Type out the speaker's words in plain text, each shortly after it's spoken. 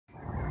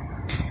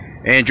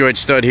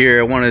AndroidStud here.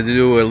 I wanted to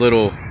do a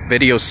little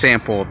video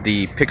sample of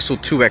the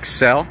Pixel 2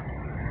 XL.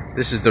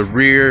 This is the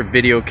rear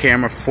video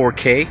camera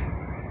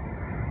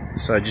 4K.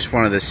 So I just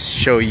wanted to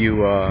show you,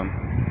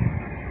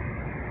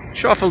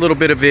 show off a little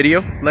bit of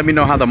video. Let me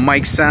know how the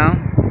mic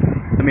sound.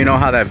 Let me know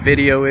how that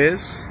video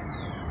is.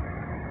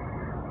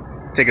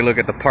 Take a look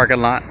at the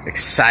parking lot.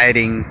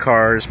 Exciting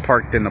cars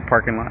parked in the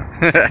parking lot.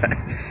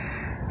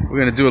 We're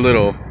gonna do a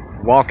little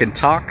walk and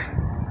talk.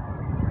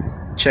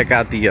 Check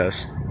out the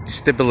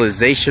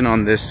stabilization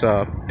on this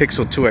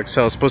Pixel 2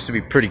 XL. It's supposed to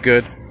be pretty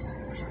good.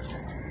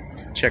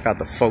 Check out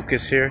the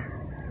focus here.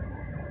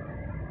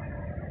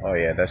 Oh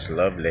yeah, that's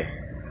lovely.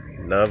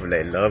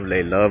 Lovely,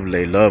 lovely,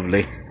 lovely,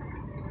 lovely.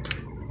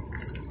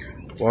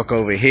 Walk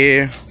over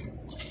here.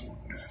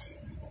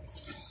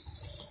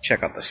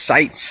 Check out the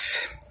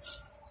sights.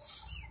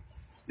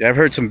 Yeah, I've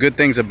heard some good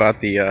things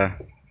about the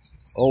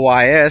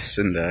OIS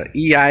and the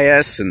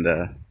EIS and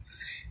the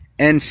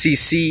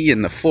NCC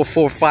and the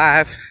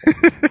 445.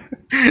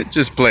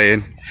 Just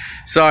playing.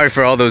 Sorry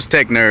for all those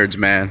tech nerds,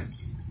 man.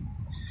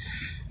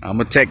 I'm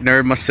a tech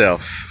nerd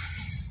myself.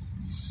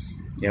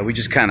 Yeah, we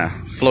just kind of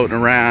floating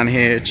around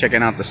here,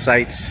 checking out the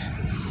sights.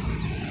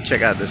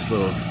 Check out this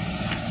little.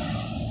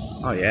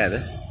 Oh yeah,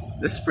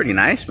 this is pretty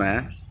nice,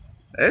 man.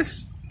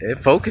 It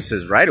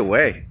focuses right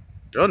away.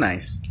 Real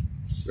nice.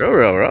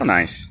 Real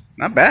nice.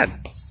 Not bad.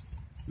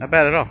 Not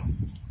bad at all.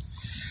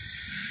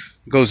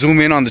 Go zoom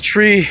in on the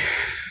tree.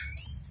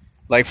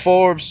 Like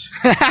Forbes.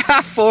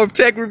 Forbes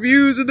Tech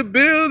Reviews in the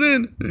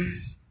building.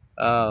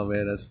 Oh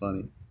man, that's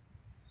funny.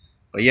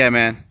 But yeah,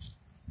 man.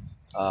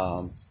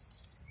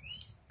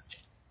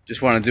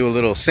 Just want to do a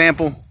little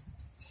sample.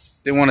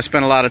 Didn't want to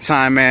spend a lot of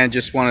time, man.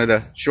 Just wanted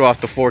to show off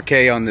the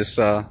 4K on this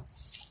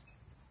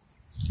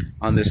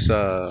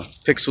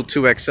Pixel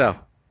 2 XL.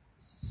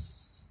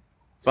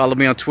 Follow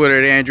me on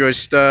Twitter at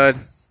AndroidStud.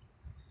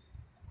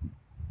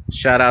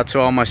 Shout out to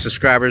all my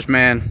subscribers,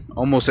 man.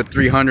 Almost at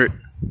 300.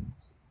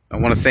 I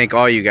want to thank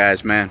all you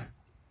guys, man.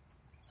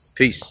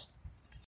 Peace.